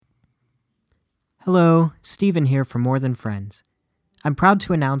Hello, Stephen here from More Than Friends. I'm proud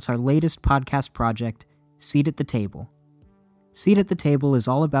to announce our latest podcast project, Seat at the Table. Seat at the Table is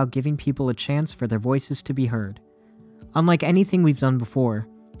all about giving people a chance for their voices to be heard. Unlike anything we've done before,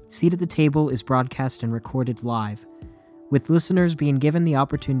 Seat at the Table is broadcast and recorded live, with listeners being given the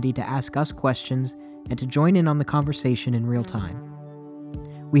opportunity to ask us questions and to join in on the conversation in real time.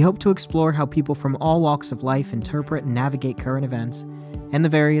 We hope to explore how people from all walks of life interpret and navigate current events and the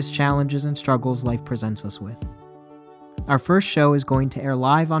various challenges and struggles life presents us with. Our first show is going to air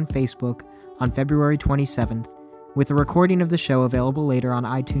live on Facebook on February 27th, with a recording of the show available later on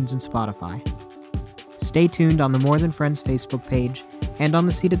iTunes and Spotify. Stay tuned on the More Than Friends Facebook page and on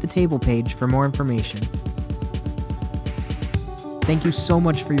the Seat at the Table page for more information. Thank you so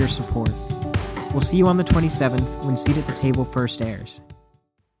much for your support. We'll see you on the 27th when Seat at the Table first airs.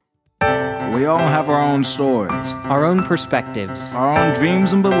 We all have our own stories, Our own perspectives, our own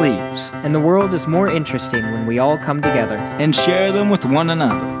dreams and beliefs, and the world is more interesting when we all come together. and share them with one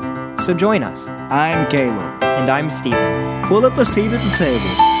another. So join us. I'm Caleb. And I'm Stephen. Pull up a seat at the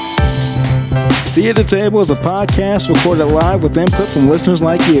table. Seat at the Table is a podcast recorded live with input from listeners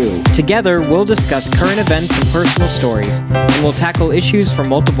like you. Together, we'll discuss current events and personal stories, and we'll tackle issues from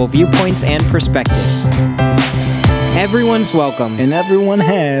multiple viewpoints and perspectives. Everyone's welcome. And everyone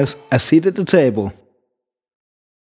has a seat at the table.